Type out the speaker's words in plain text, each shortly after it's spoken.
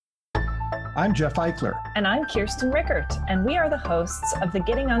I'm Jeff Eichler. And I'm Kirsten Rickert, and we are the hosts of the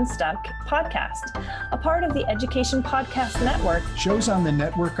Getting Unstuck podcast, a part of the Education Podcast Network. Shows on the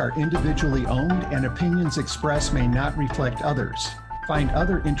network are individually owned, and opinions expressed may not reflect others. Find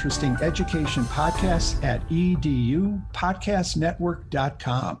other interesting education podcasts at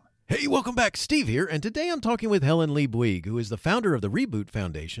edupodcastnetwork.com. Hey, welcome back. Steve here, and today I'm talking with Helen Lee Bouygues, who is the founder of the Reboot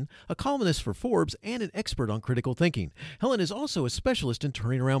Foundation, a columnist for Forbes, and an expert on critical thinking. Helen is also a specialist in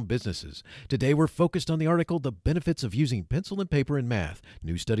turning around businesses. Today we're focused on the article, The Benefits of Using Pencil and Paper in Math.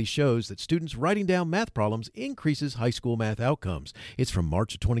 New study shows that students writing down math problems increases high school math outcomes. It's from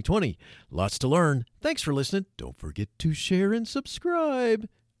March of 2020. Lots to learn. Thanks for listening. Don't forget to share and subscribe.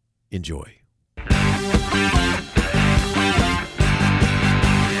 Enjoy.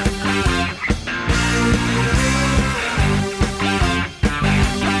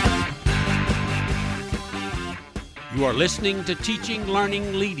 You are listening to Teaching,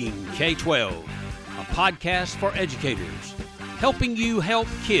 Learning, Leading K-12, a podcast for educators, helping you help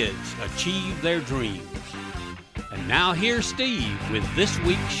kids achieve their dreams. And now here's Steve with this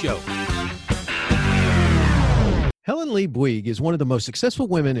week's show. Helen Lee Bouygues is one of the most successful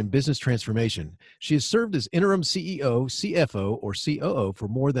women in business transformation. She has served as interim CEO, CFO, or COO for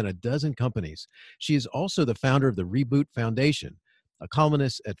more than a dozen companies. She is also the founder of the Reboot Foundation, a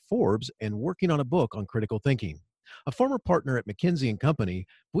columnist at Forbes, and working on a book on critical thinking. A former partner at McKinsey & Company,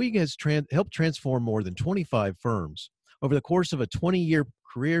 Bouygues has helped transform more than 25 firms. Over the course of a 20-year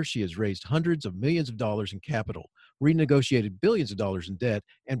career, she has raised hundreds of millions of dollars in capital, renegotiated billions of dollars in debt,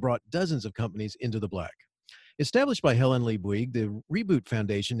 and brought dozens of companies into the black. Established by Helen Lee Bouygues, the Reboot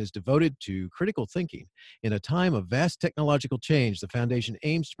Foundation is devoted to critical thinking. In a time of vast technological change, the foundation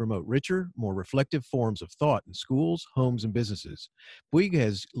aims to promote richer, more reflective forms of thought in schools, homes, and businesses. Bouygues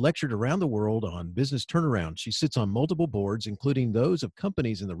has lectured around the world on business turnaround. She sits on multiple boards, including those of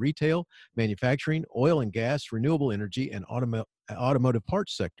companies in the retail, manufacturing, oil and gas, renewable energy, and automotive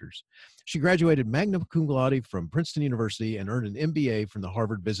parts sectors. She graduated magna cum laude from Princeton University and earned an MBA from the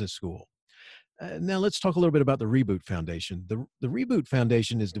Harvard Business School. Now let's talk a little bit about the Reboot Foundation. The Reboot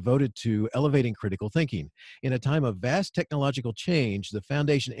Foundation is devoted to elevating critical thinking. In a time of vast technological change, the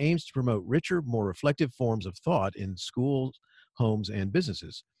foundation aims to promote richer, more reflective forms of thought in schools, homes, and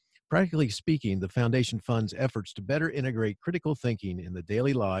businesses. Practically speaking, the foundation funds efforts to better integrate critical thinking in the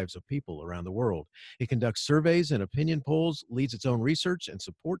daily lives of people around the world. It conducts surveys and opinion polls, leads its own research, and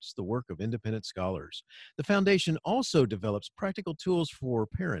supports the work of independent scholars. The foundation also develops practical tools for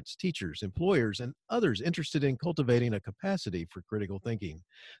parents, teachers, employers, and others interested in cultivating a capacity for critical thinking.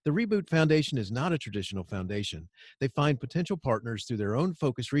 The Reboot Foundation is not a traditional foundation. They find potential partners through their own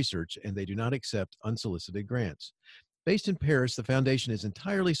focused research, and they do not accept unsolicited grants. Based in Paris, the foundation is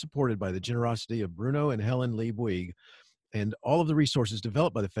entirely supported by the generosity of Bruno and Helen Lee Bouygues, and all of the resources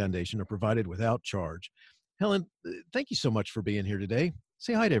developed by the foundation are provided without charge. Helen, thank you so much for being here today.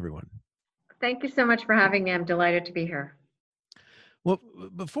 Say hi to everyone. Thank you so much for having me. I'm delighted to be here. Well,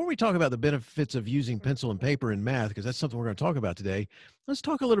 before we talk about the benefits of using pencil and paper in math, because that's something we're going to talk about today, let's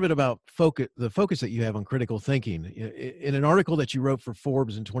talk a little bit about the focus that you have on critical thinking. In an article that you wrote for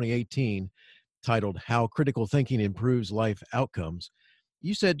Forbes in 2018, titled How Critical Thinking Improves Life Outcomes,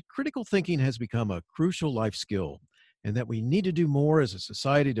 you said critical thinking has become a crucial life skill and that we need to do more as a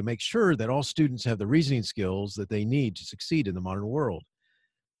society to make sure that all students have the reasoning skills that they need to succeed in the modern world.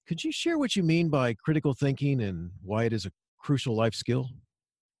 Could you share what you mean by critical thinking and why it is a crucial life skill?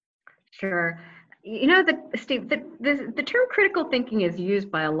 Sure. Steve, the term critical thinking is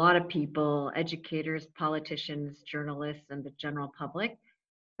used by a lot of people, educators, politicians, journalists, and the general public.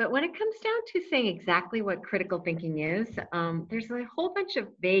 But when it comes down to saying exactly what critical thinking is, there's a whole bunch of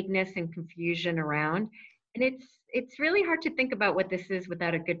vagueness and confusion around, and it's really hard to think about what this is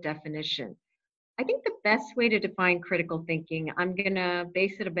without a good definition. I think the best way to define critical thinking, I'm going to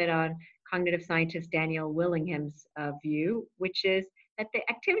base it a bit on cognitive scientist Daniel Willingham's view, which is that the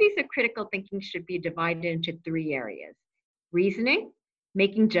activities of critical thinking should be divided into three areas: reasoning,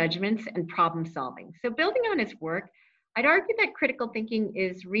 making judgments, and problem solving. So building on his work, I'd argue that critical thinking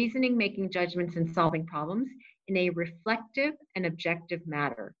is reasoning, making judgments, and solving problems in a reflective and objective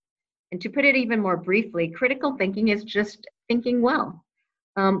manner. And to put it even more briefly, critical thinking is just thinking well.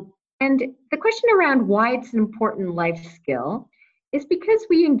 And the question around why it's an important life skill is because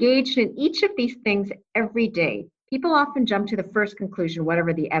we engage in each of these things every day. People often jump to the first conclusion,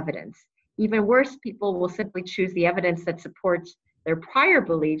 whatever the evidence. Even worse, people will simply choose the evidence that supports their prior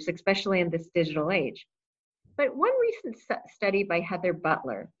beliefs, especially in this digital age. But one recent study by Heather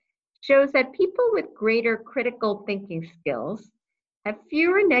Butler shows that people with greater critical thinking skills have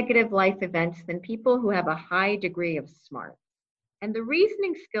fewer negative life events than people who have a high degree of smart. And the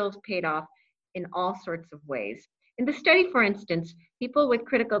reasoning skills paid off in all sorts of ways. In the study, for instance, people with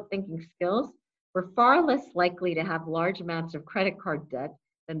critical thinking skills were far less likely to have large amounts of credit card debt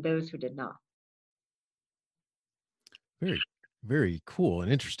than those who did not. Very, very cool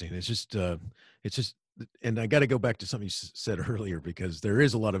and interesting. It's just, and I got to go back to something you said earlier because there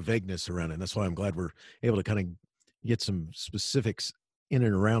is a lot of vagueness around it. And that's why I'm glad we're able to kind of get some specifics in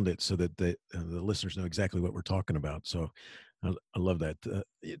and around it so that the listeners know exactly what we're talking about. So I love that.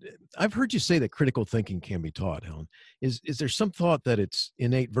 I've heard you say that critical thinking can be taught, Helen. Is there some thought that it's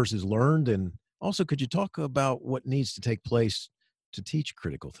innate versus learned? And also, could you talk about what needs to take place to teach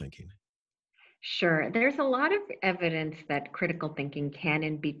critical thinking? Sure. There's a lot of evidence that critical thinking can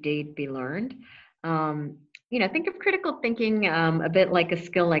indeed be learned. Um, think of critical thinking a bit like a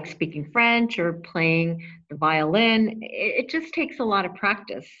skill like speaking French or playing the violin. It just takes a lot of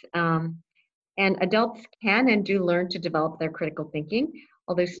practice. And adults can and do learn to develop their critical thinking,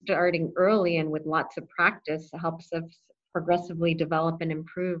 although starting early and with lots of practice helps us progressively develop and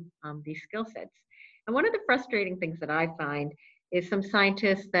improve these skill sets. And one of the frustrating things that I find is some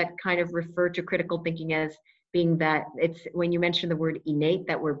scientists that kind of refer to critical thinking as being that it's when you mention the word innate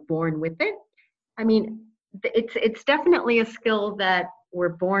that we're born with it. I mean, it's definitely a skill that we're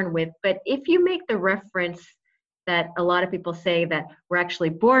born with, but if you make the reference that a lot of people say that we're actually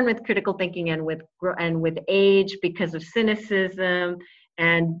born with critical thinking and with age because of cynicism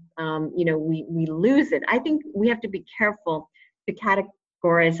and we lose it. I think we have to be careful to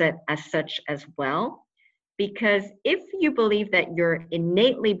categorize it as such as well, because if you believe that you're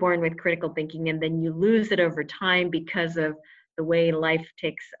innately born with critical thinking and then you lose it over time because of the way life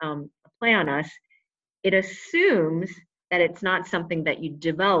takes a play on us, it assumes that it's not something that you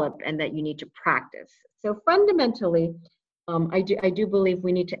develop and that you need to practice. So fundamentally, I do believe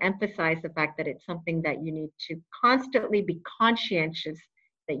we need to emphasize the fact that it's something that you need to constantly be conscientious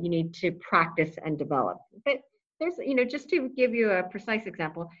that you need to practice and develop. But there's, just to give you a precise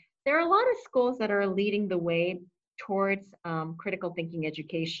example, there are a lot of schools that are leading the way towards critical thinking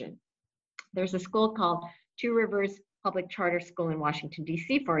education. There's a school called Two Rivers Public Charter School in Washington,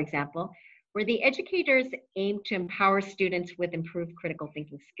 D.C., for example, where the educators aim to empower students with improved critical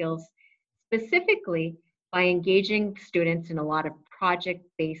thinking skills, specifically by engaging students in a lot of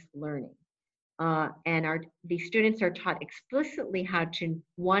project-based learning. These students are taught explicitly how to,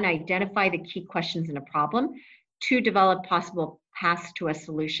 one, identify the key questions in a problem, two, develop possible paths to a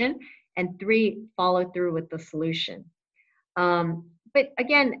solution, and three, follow through with the solution. But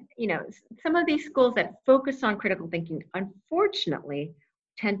again, some of these schools that focus on critical thinking, unfortunately,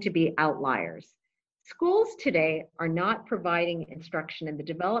 tend to be outliers. Schools today are not providing instruction in the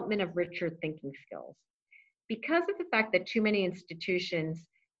development of richer thinking skills because of the fact that too many institutions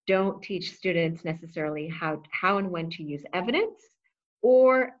don't teach students necessarily how and when to use evidence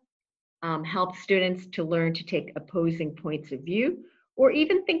or help students to learn to take opposing points of view or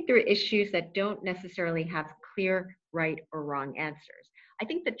even think through issues that don't necessarily have clear right or wrong answers. I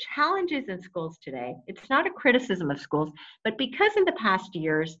think the challenges in schools today, it's not a criticism of schools, but because in the past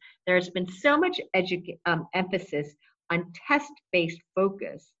years, there's been so much emphasis on test-based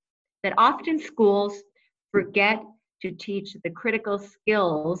focus that often schools forget to teach the critical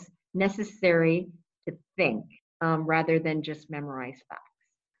skills necessary to think rather than just memorize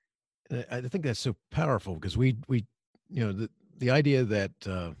facts. I think that's so powerful because we the idea that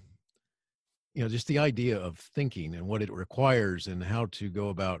just the idea of thinking and what it requires and how to go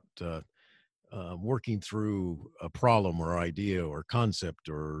about working through a problem or idea or concept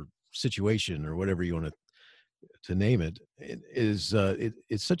or situation or whatever you want to name it is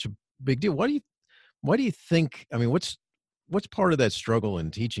it's such a big deal. Why do you think? I mean, what's part of that struggle in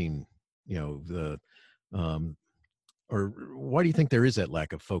teaching? Or why do you think there is that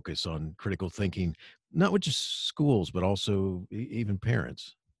lack of focus on critical thinking, not with just schools, but also even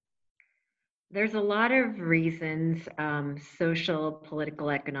parents? There's a lot of reasons, social, political,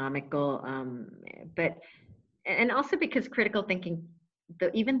 economical, and also because critical thinking,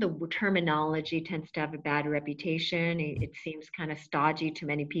 even the terminology tends to have a bad reputation. It seems kind of stodgy to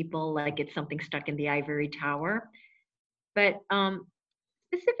many people, like it's something stuck in the ivory tower. But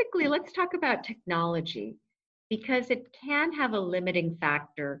specifically, let's talk about technology, because it can have a limiting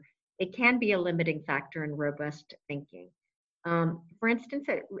factor. It can be a limiting factor in robust thinking. For instance,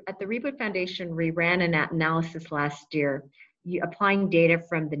 at the Reboot Foundation, we ran an analysis last year applying data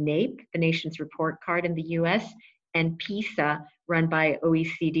from the NAEP, the Nation's Report Card in the US, and PISA, run by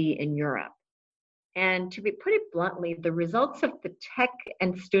OECD in Europe. And to put it bluntly, the results of the tech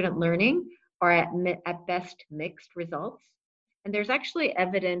and student learning are at best mixed results. And there's actually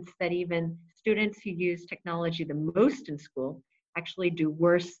evidence that even students who use technology the most in school actually do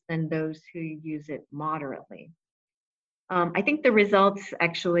worse than those who use it moderately. I think the results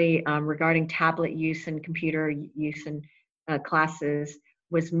actually regarding tablet use and computer use in classes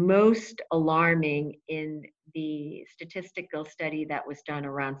was most alarming in the statistical study that was done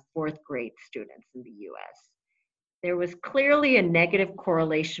around fourth grade students in the US. There was clearly a negative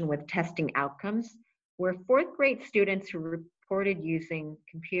correlation with testing outcomes, where fourth grade students who reported using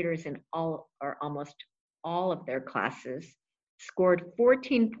computers in all or almost all of their classes scored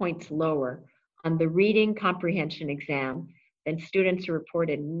 14 points lower on the reading comprehension exam than students who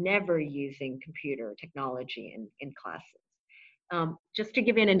reported never using computer technology in classes. Just to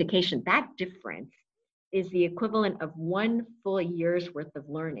give you an indication, that difference is the equivalent of 1 full year's worth of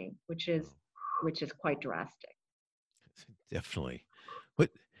learning, which is quite drastic. Definitely. But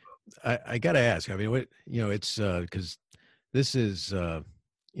I got to ask, I mean, what, it's because this is,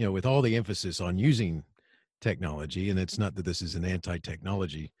 with all the emphasis on using technology, and it's not that this is an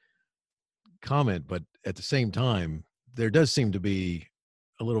anti-technology comment, but at the same time, there does seem to be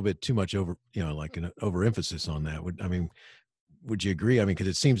a little bit too much like an overemphasis on that. Would you agree? I mean, because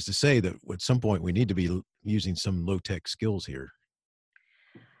it seems to say that at some point we need to be using some low-tech skills here.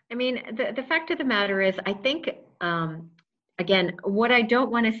 I mean, the fact of the matter is, I think, again, what I don't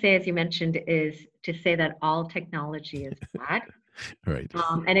want to say, as you mentioned, is to say that all technology is bad. Right.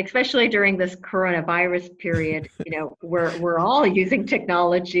 And especially during this coronavirus period, we're all using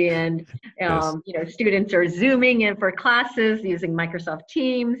technology, and Yes. students are Zooming in for classes using Microsoft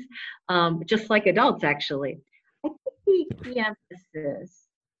Teams, just like adults actually. I think the key emphasis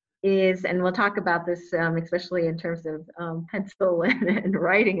is, and we'll talk about this, especially in terms of pencil and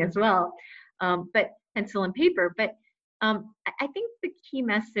writing as well, but pencil and paper. But I think the key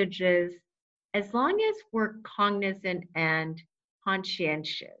message is, as long as we're cognizant and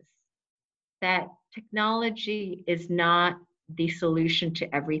conscientious that technology is not the solution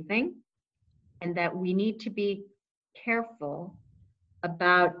to everything, and that we need to be careful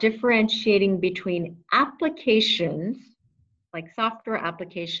about differentiating between applications, like software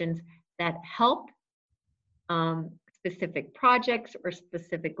applications that help specific projects or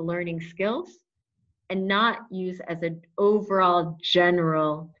specific learning skills, and not use as an overall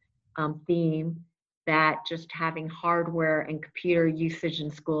general theme that just having hardware and computer usage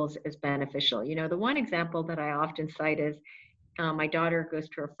in schools is beneficial. The one example that I often cite is my daughter goes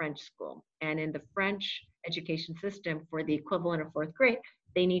to a French school, and in the French education system, for the equivalent of fourth grade,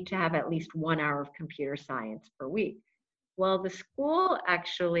 they need to have at least 1 hour of computer science per week. Well, the school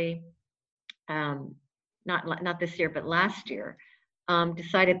actually, not this year, but last year,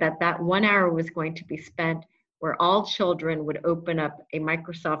 decided that 1 hour was going to be spent where all children would open up a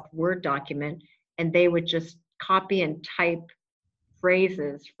Microsoft Word document, and they would just copy and type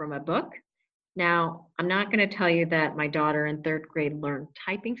phrases from a book. Now, I'm not going to tell you that my daughter in third grade learned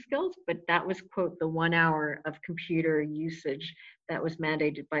typing skills, but that was, quote, the 1 hour of computer usage that was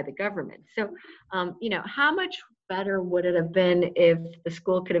mandated by the government. So, how much better would it have been if the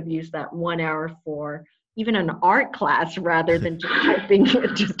school could have used that 1 hour for even an art class rather than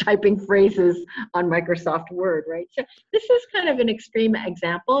just typing phrases on Microsoft Word, right? So this is kind of an extreme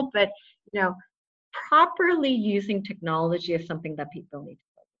example, but properly using technology is something that people need to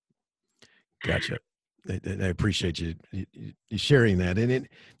focus on. Gotcha. I appreciate you sharing that. And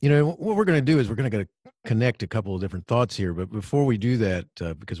what we're going to do is we're going to connect a couple of different thoughts here. But before we do that,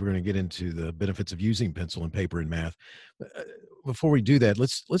 because we're going to get into the benefits of using pencil and paper in math, before we do that,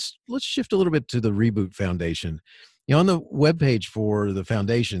 let's shift a little bit to the Reboot Foundation. On the webpage for the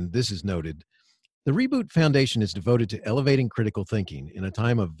foundation, this is noted. The Reboot Foundation is devoted to elevating critical thinking. In a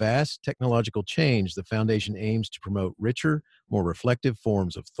time of vast technological change, the foundation aims to promote richer, more reflective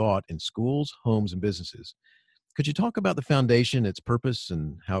forms of thought in schools, homes, and businesses. Could you talk about the foundation, its purpose,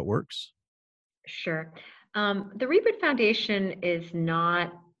 and how it works? Sure. The Reboot Foundation is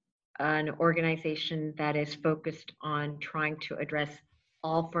not an organization that is focused on trying to address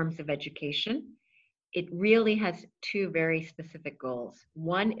all forms of education. It really has two very specific goals.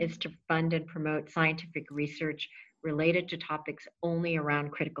 One is to fund and promote scientific research related to topics only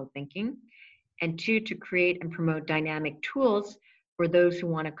around critical thinking. And two, to create and promote dynamic tools for those who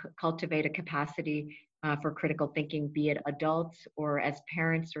want to cultivate a capacity for critical thinking, be it adults or as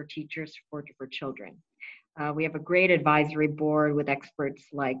parents or teachers for children. We have a great advisory board with experts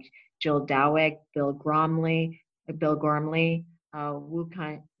like Jill Doweg, Bill Gormley, Wu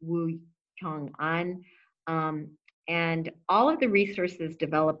Kyung An, and all of the resources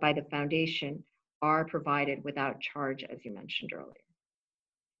developed by the foundation are provided without charge, as you mentioned earlier.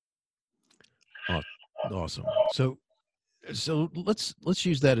 Awesome. So let's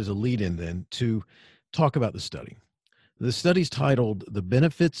use that as a lead-in then to talk about the study. The study's titled The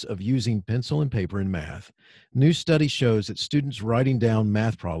Benefits of Using Pencil and Paper in Math. New study shows that students writing down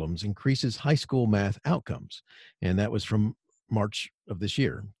math problems increases high school math outcomes. And that was from March of this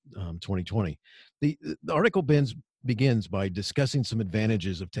year, 2020. The article begins by discussing some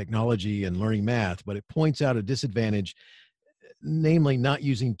advantages of technology and learning math, but it points out a disadvantage, namely not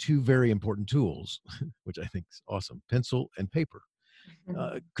using two very important tools, which I think is awesome, pencil and paper.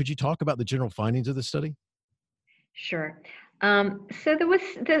 Could you talk about the general findings of the study? Sure. So there was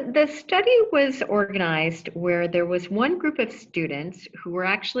the study was organized where there was one group of students who were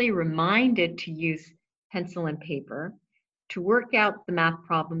actually reminded to use pencil and paper to work out the math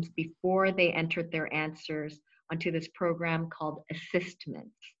problems before they entered their answers onto this program called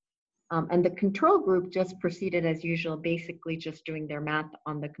Assessments. And the control group just proceeded as usual, basically just doing their math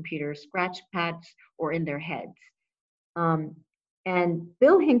on the computer scratch pads or in their heads. And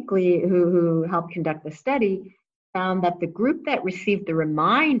Bill Hinckley, who helped conduct the study, found that the group that received the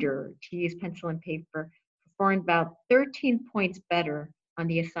reminder to use pencil and paper performed about 13 points better on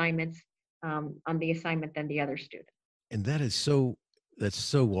the assignment than the other students. And that's so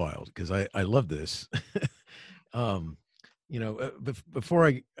wild, because I love this. Before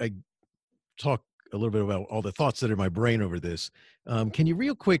I talk a little bit about all the thoughts that are in my brain over this, can you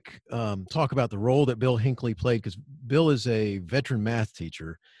real quick talk about the role that Bill Hinckley played? Because Bill is a veteran math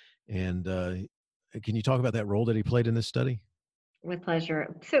teacher, and can you talk about that role that he played in this study? With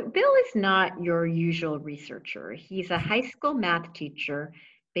pleasure. So Bill is not your usual researcher. He's a high school math teacher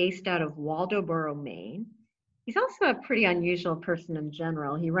based out of Waldoboro, Maine. He's also a pretty unusual person in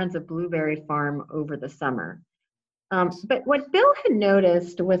general. He runs a blueberry farm over the summer. But what Bill had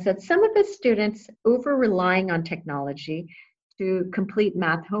noticed was that some of his students over-relying on technology to complete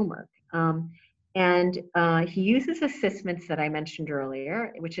math homework. He uses Assessments that I mentioned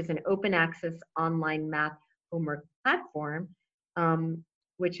earlier, which is an open access online math homework platform,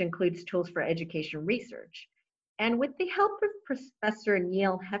 which includes tools for education research. And with the help of Professor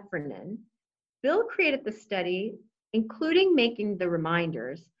Neil Heffernan, Bill created the study, including making the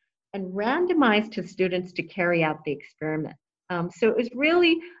reminders, and randomized his students to carry out the experiment. So it was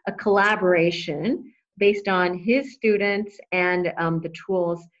really a collaboration based on his students and the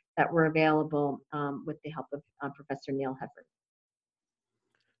tools that were available with the help of Professor Neil Heffernan.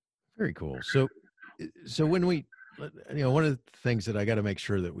 Very cool. So when we, one of the things that I got to make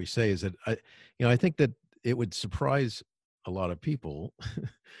sure that we say is that I think that it would surprise a lot of people,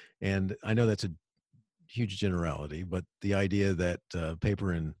 and I know that's a huge generality, but the idea that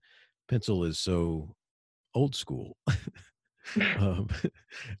paper and pencil is so old school, and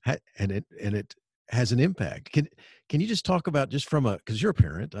it has an impact. Can you just talk about, just from because you're a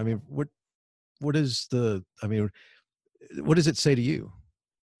parent, I mean, what does it say to you?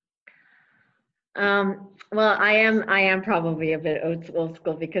 Well, I am probably a bit old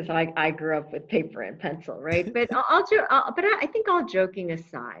school because I grew up with paper and pencil, right? But I think all joking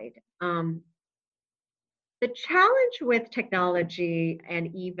aside, the challenge with technology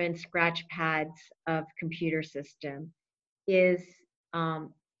and even scratch pads of computer system is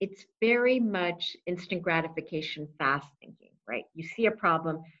it's very much instant gratification, fast thinking, right? You see a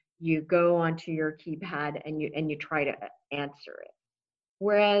problem, you go onto your keypad and you try to answer it.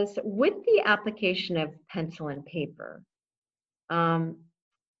 Whereas with the application of pencil and paper,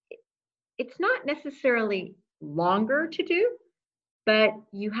 it's not necessarily longer to do, but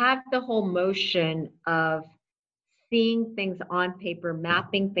you have the whole motion of seeing things on paper,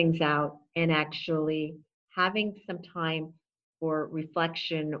 mapping things out, and actually having some time for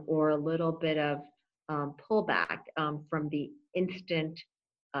reflection or a little bit of pullback from the instant,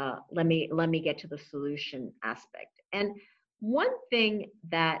 let me get to the solution aspect. And one thing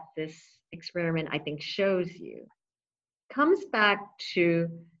that this experiment, I think, shows you comes back to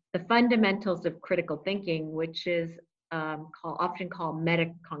the fundamentals of critical thinking, which is often called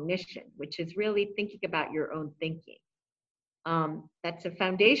metacognition, which is really thinking about your own thinking. That's a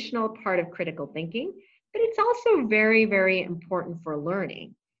foundational part of critical thinking, but it's also very, very important for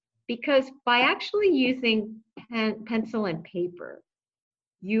learning, because by actually using pencil and paper,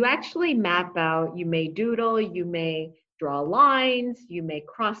 you actually map out, you may doodle, you may draw lines, you may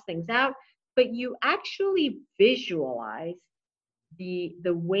cross things out, but you actually visualize the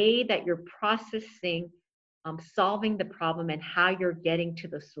way that you're processing, solving the problem and how you're getting to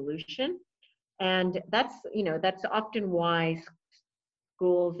the solution. And that's often why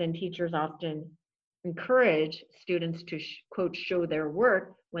schools and teachers often encourage students to quote, show their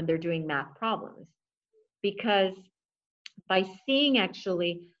work when they're doing math problems, because by seeing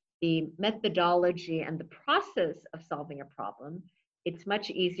actually the methodology and the process of solving a problem, it's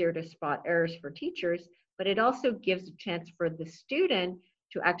much easier to spot errors for teachers, but it also gives a chance for the student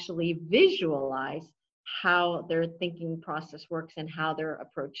to actually visualize how their thinking process works and how they're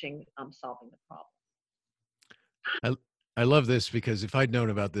approaching solving the problem. I love this because if I'd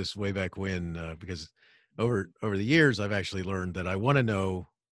known about this way back when, because over the years, I've actually learned that I want to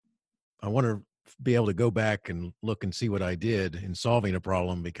be able to go back and look and see what I did in solving a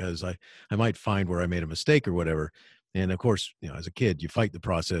problem, because I might find where I made a mistake or whatever. And of course, as a kid, you fight the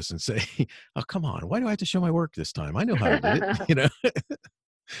process and say, "Oh, come on, why do I have to show my work this time? I know how I did it."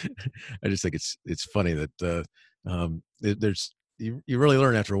 I just think it's funny that there's you really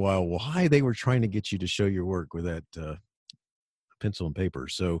learn after a while why they were trying to get you to show your work with that pencil and paper.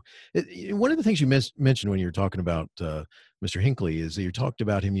 So one of the things you mentioned when you were talking about Mr. Hinckley is that you talked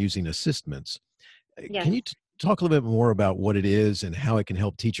about him using assessments. Yes. Can you talk a little bit more about what it is and how it can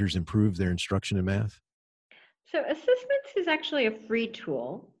help teachers improve their instruction in math? So assessments is actually a free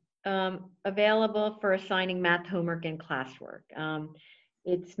tool available for assigning math homework and classwork.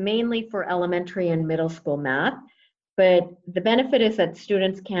 It's mainly for elementary and middle school math, but the benefit is that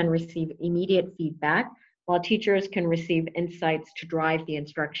students can receive immediate feedback while teachers can receive insights to drive the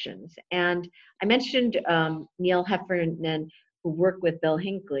instructions. And I mentioned Neil Heffernan, who worked with Bill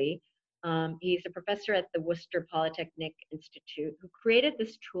Hinckley. He's a professor at the Worcester Polytechnic Institute who created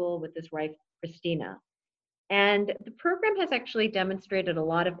this tool with his wife, Christina. And the program has actually demonstrated a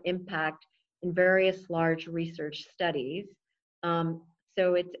lot of impact in various large research studies.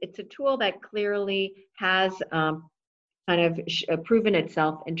 So it's a tool that clearly has kind of proven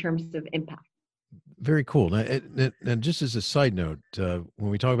itself in terms of impact. Very cool. Now, and just as a side note, when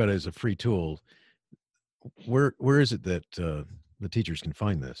we talk about it as a free tool, where is it that the teachers can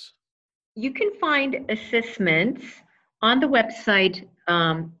find this? You can find assessments on the website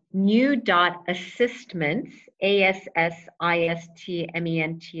new.assistments,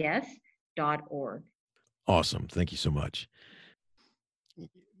 ASSISTMENTS.org. Awesome. Thank you so much.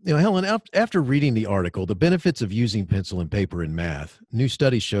 Helen, after reading the article, The Benefits of Using Pencil and Paper in Math, new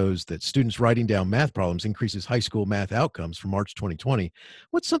study shows that students writing down math problems increases high school math outcomes from March 2020.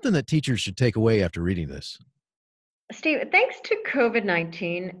 What's something that teachers should take away after reading this? Steve, thanks to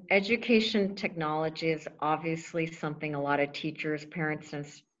COVID-19, education technology is obviously something a lot of teachers, parents, and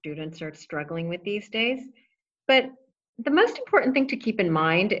students are struggling with these days. But the most important thing to keep in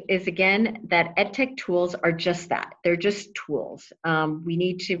mind is, again, that EdTech tools are just that. They're just tools. We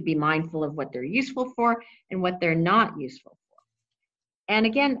need to be mindful of what they're useful for and what they're not useful for. And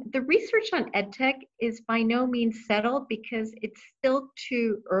again, the research on EdTech is by no means settled because it's still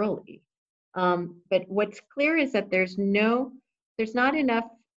too early. But what's clear is that there's not enough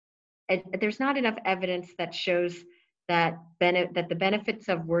evidence that shows that the benefits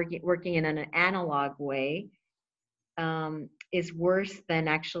of working in an analog way is worse than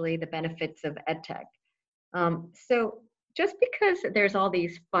actually the benefits of EdTech. So just because there's all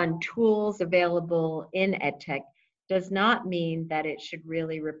these fun tools available in EdTech does not mean that it should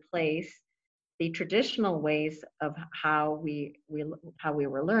really replace the traditional ways of how we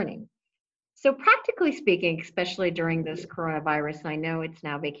were learning. So practically speaking, especially during this coronavirus, I know it's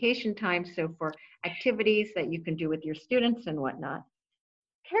now vacation time, so for activities that you can do with your students and whatnot,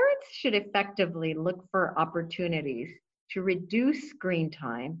 parents should effectively look for opportunities to reduce screen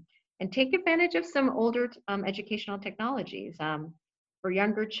time and take advantage of some older educational technologies. For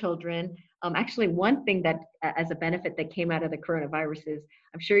younger children, actually one thing that as a benefit that came out of the coronavirus is,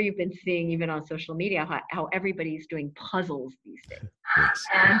 I'm sure you've been seeing even on social media how everybody's doing puzzles these days.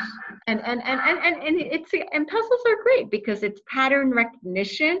 Yes. And puzzles are great because it's pattern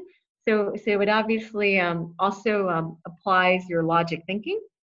recognition. So it obviously also applies your logic thinking.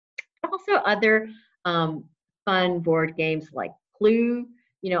 Also other fun board games like Clue,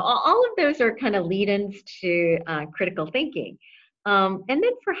 all of those are kind of lead-ins to critical thinking. And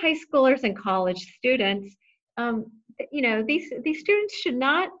then for high schoolers and college students, these students should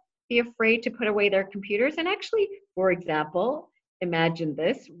not be afraid to put away their computers and actually, for example, imagine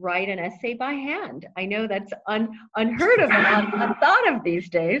this, write an essay by hand. I know that's unheard of and unthought of these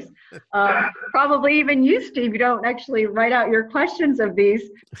days. Probably even you, Steve, you don't actually write out your questions of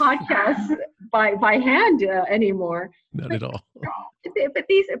these podcasts by hand anymore. Not at all. But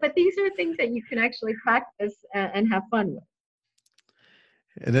these are things that you can actually practice and have fun with.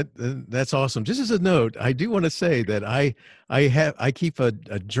 And that's awesome. Just as a note, I do want to say that I keep a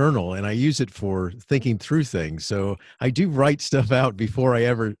journal and I use it for thinking through things. So I do write stuff out before I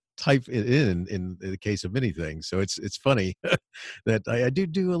ever type it in the case of many things. So it's funny that I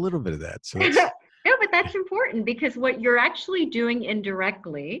do a little bit of that. So no, but that's important because what you're actually doing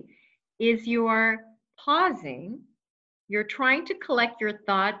indirectly is you are pausing. You're trying to collect your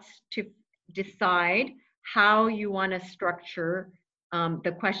thoughts to decide how you want to structure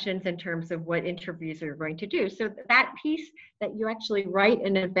the questions in terms of what interviews you're going to do. So that piece that you actually write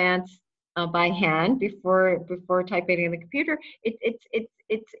in advance by hand before typing in the computer, it's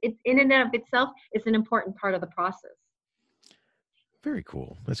in and of itself is an important part of the process. Very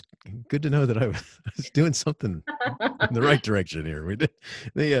cool. That's good to know that I was doing something in the right direction here. We did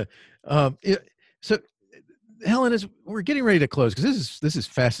so Helen, as we're getting ready to close, because this is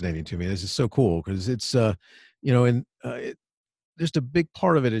fascinating to me. This is so cool because it's just a big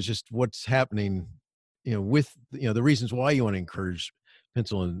part of it is just what's happening, with the reasons why you want to encourage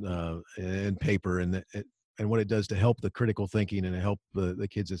pencil and paper and what it does to help the critical thinking and to help the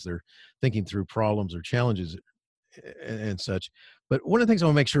kids as they're thinking through problems or challenges and such. But one of the things I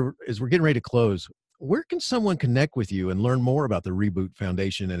want to make sure is we're getting ready to close. Where can someone connect with you and learn more about the Reboot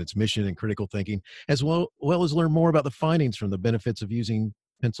Foundation and its mission and critical thinking, as well as learn more about the findings from the benefits of using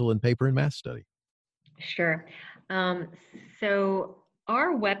pencil and paper in math study? Sure. So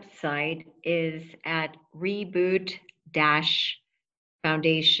our website is at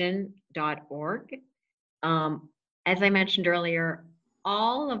reboot-foundation.org. As I mentioned earlier,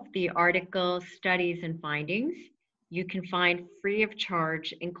 all of the articles, studies, and findings you can find free of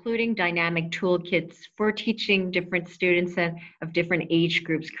charge, including dynamic toolkits for teaching different students of different age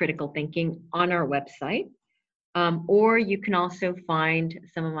groups critical thinking on our website. Or you can also find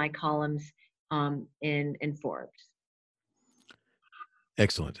some of my columns in Forbes.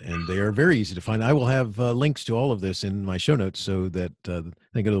 Excellent. And they are very easy to find. I will have links to all of this in my show notes so that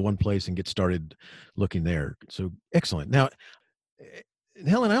they go to the one place and get started looking there. So excellent. Now,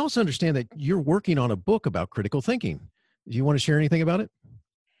 Helen, I also understand that you're working on a book about critical thinking. Do you want to share anything about it?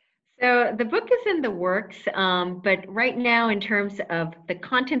 So the book is in the works, but right now in terms of the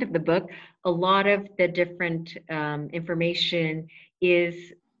content of the book, a lot of the different information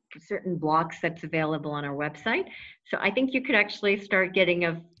is certain blocks that's available on our website. So I think you could actually start getting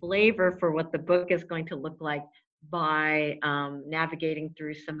a flavor for what the book is going to look like by navigating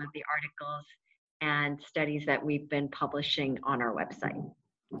through some of the articles and studies that we've been publishing on our website.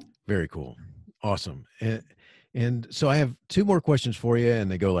 Very cool. Awesome. And so I have two more questions for you,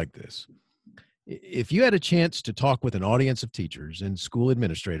 and they go like this. If you had a chance to talk with an audience of teachers and school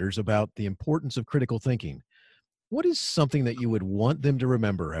administrators about the importance of critical thinking, what is something that you would want them to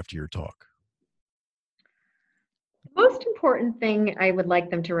remember after your talk? The most important thing I would like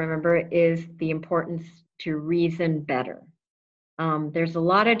them to remember is the importance to reason better. There's a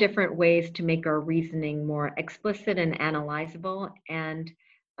lot of different ways to make our reasoning more explicit and analyzable, and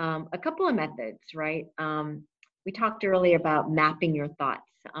a couple of methods, right? We talked earlier about mapping your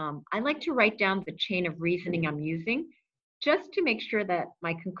thoughts. I like to write down the chain of reasoning I'm using just to make sure that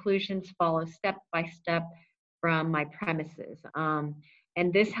my conclusions follow step by step from my premises.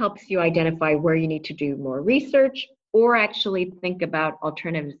 And this helps you identify where you need to do more research or actually think about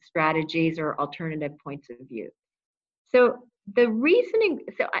alternative strategies or alternative points of view. So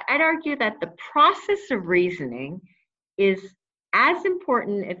I'd argue that the process of reasoning is as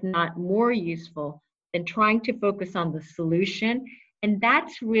important, if not more useful, than trying to focus on the solution. And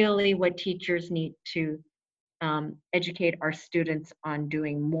that's really what teachers need to educate our students on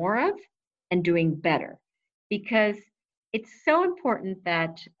doing more of and doing better. Because it's so important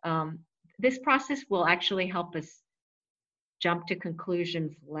that this process will actually help us jump to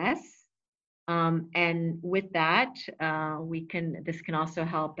conclusions less. And with that, this can also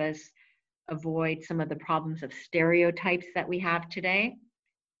help us avoid some of the problems of stereotypes that we have today.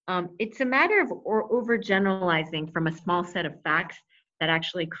 It's a matter of overgeneralizing from a small set of facts that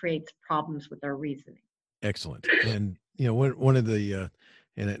actually creates problems with our reasoning. Excellent. And one of the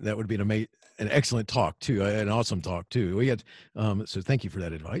and that would be an excellent talk too, an awesome talk too. We had so thank you for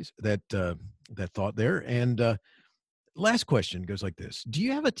that advice, that thought there. And last question goes like this: do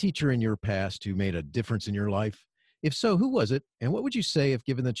you have a teacher in your past who made a difference in your life? If so, who was it? And what would you say if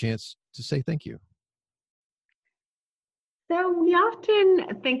given the chance to say thank you? So we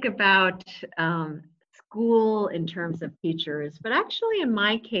often think about school in terms of teachers, but actually in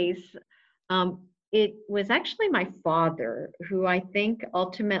my case, it was actually my father who I think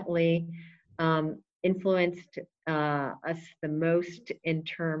ultimately influenced us the most in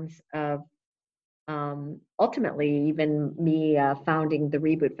terms of ultimately even me founding the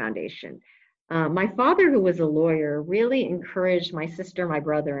Reboot Foundation. My father, who was a lawyer, really encouraged my sister, my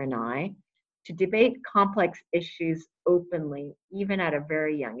brother, and I to debate complex issues openly, even at a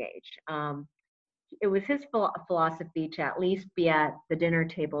very young age. It was his philosophy to at least be at the dinner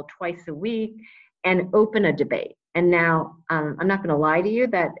table twice a week and open a debate. And now I'm not going to lie to you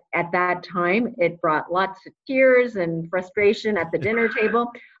that at that time, it brought lots of tears and frustration at the dinner table.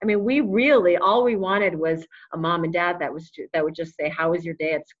 I mean, we really, all we wanted was a mom and dad that would just say, how was your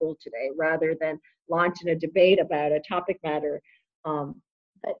day at school today? Rather than launching a debate about a topic matter.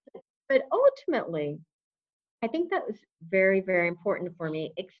 But ultimately, I think that was very, very important for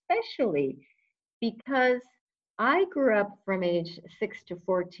me, especially because I grew up from age 6 to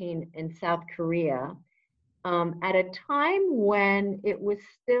 14 in South Korea. At a time when it was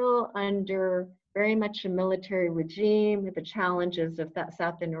still under very much a military regime, with the challenges of that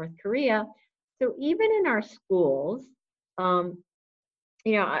South and North Korea. So even in our schools, a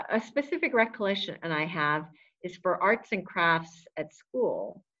specific recollection I have is for arts and crafts at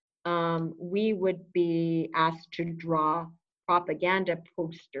school, we would be asked to draw propaganda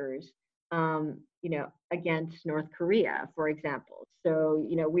posters, against North Korea, for example. So,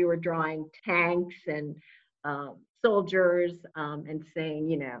 we were drawing tanks and soldiers and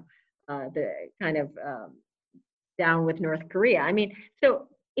saying, the kind of down with North Korea. I mean, so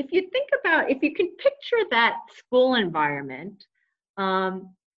if you can picture that school environment, and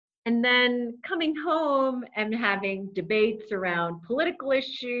then coming home and having debates around political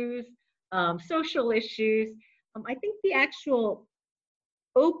issues, social issues, I think the actual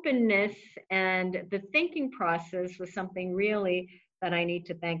openness and the thinking process was something really that I need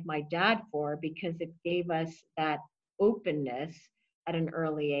to thank my dad for, because it gave us that openness at an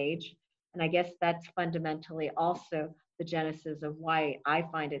early age. And I guess that's fundamentally also the genesis of why I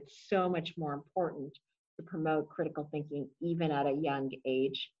find it so much more important to promote critical thinking even at a young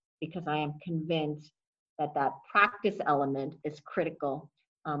age, because I am convinced that that practice element is critical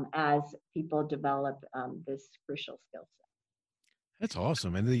as people develop this crucial skill set. That's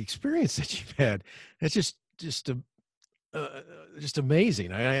awesome. And the experience that you've had, that's just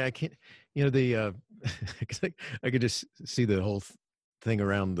amazing. I can't, I could just see the whole thing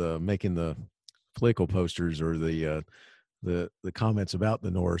around making the political posters or the comments about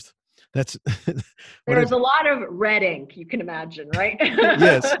the North. That's there's a lot of red ink, you can imagine, right?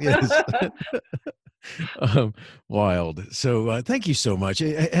 Yes. Wild. So thank you so much.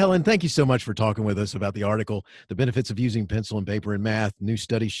 Helen, thank you so much for talking with us about the article, The Benefits of Using Pencil and Paper in Math. New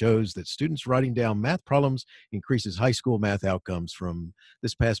study shows that students writing down math problems increases high school math outcomes, from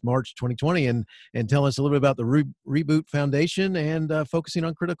this past March 2020. And tell us a little bit about the Reboot Foundation and focusing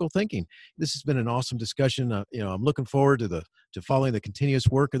on critical thinking. This has been an awesome discussion. I'm looking forward to following the continuous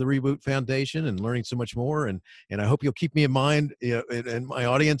work of the Reboot Foundation and learning so much more. And I hope you'll keep me in mind and my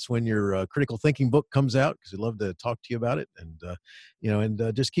audience when your critical thinking book comes out, because I'd love to talk to you about it. And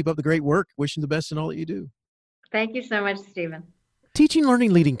just keep up the great work. Wishing the best in all that you do. Thank you so much, Stephen. Teaching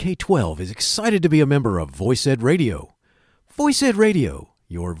Learning Leading K-12 is excited to be a member of Voice Ed Radio. Voice Ed Radio,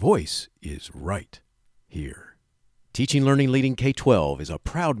 your voice is right here. Teaching Learning Leading K-12 is a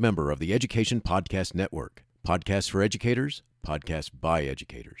proud member of the Education Podcast Network. Podcasts for educators, podcasts by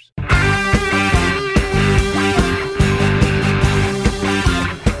educators.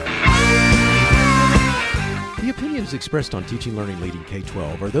 The opinions expressed on Teaching Learning Leading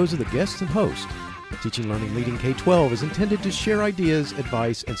K-12 are those of the guests and host. Teaching Learning Leading K-12 is intended to share ideas,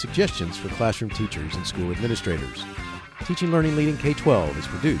 advice, and suggestions for classroom teachers and school administrators. Teaching Learning Leading K-12 is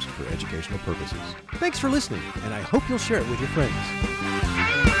produced for educational purposes. Thanks for listening, and I hope you'll share it with your friends.